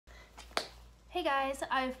Hey guys,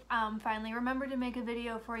 I've finally remembered to make a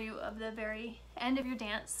video for you of the very end of your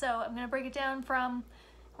dance, so I'm going to break it down from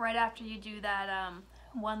right after you do that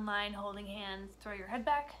one line holding hands, throw your head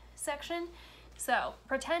back section. So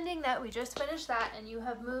pretending that we just finished that and you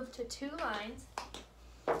have moved to 2 lines.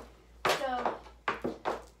 So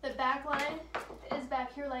the back line is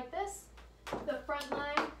back here like this, the front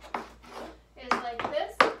line is like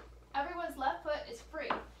this, everyone's left foot is free.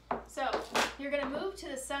 So you're going to move to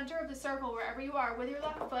the center of the circle wherever you are with your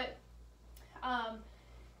left foot.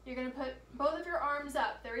 You're going to put both of your arms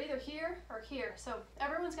up. They're either here or here. So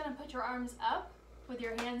everyone's going to put your arms up with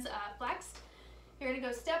your hands flexed. You're going to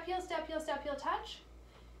go step, heel, touch.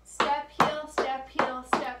 Step, heel, step, heel,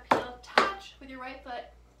 touch with your right foot.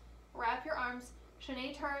 Wrap your arms.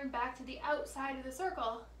 Chaîné turn back to the outside of the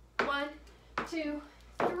circle. 1, 2,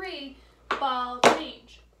 3, ball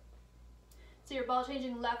change. So you're ball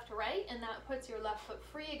changing left to right, and that puts your left foot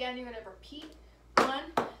free. Again, you're going to repeat 1,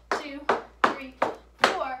 2, 3,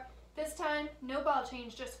 4. This time, no ball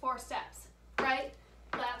change, just 4 steps. Right,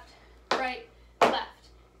 left, left.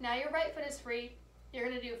 Now your right foot is free. You're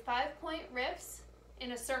going to do 5-point riffs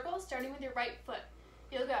in a circle, starting with your right foot.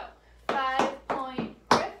 You'll go 5-point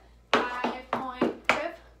riff, 5-point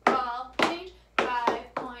riff, ball change,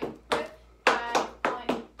 5-point riff,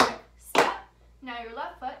 5-point riff, step. Now your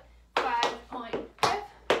left foot, 5-point riff.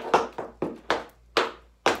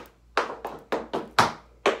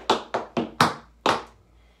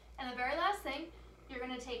 And the very last thing, you're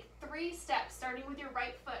going to take 3 steps, starting with your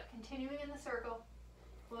right foot, continuing in the circle.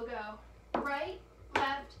 We'll go right,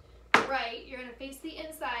 left, right. You're going to face the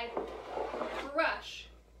inside, brush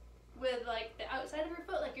with like the outside of your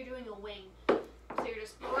foot like you're doing a wing. So you're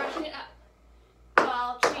just brushing it up.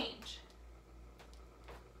 Ball change.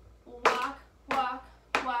 Walk, walk,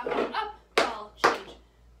 walk, up, ball change.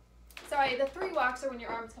 Sorry, the 3 walks are when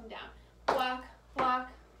your arms come down. Walk, walk,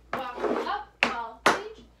 walk, up, ball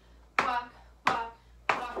change. Walk, walk,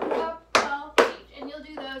 walk, up, ball change. And you'll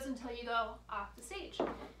do those until you go off the stage.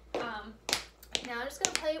 Now I'm just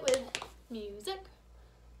going to play it with music.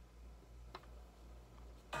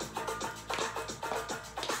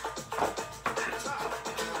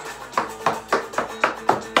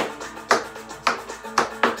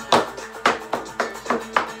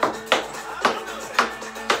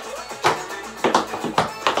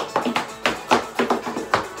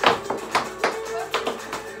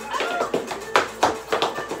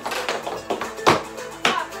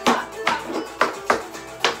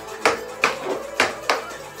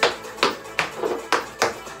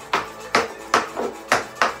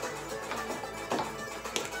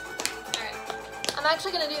 I'm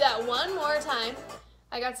actually going to do that one more time.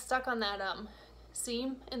 I got stuck on that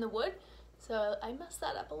seam in the wood, so I messed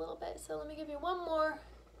that up a little bit. So let me give you one more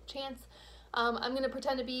chance. I'm going to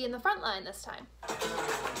pretend to be in the front line this time.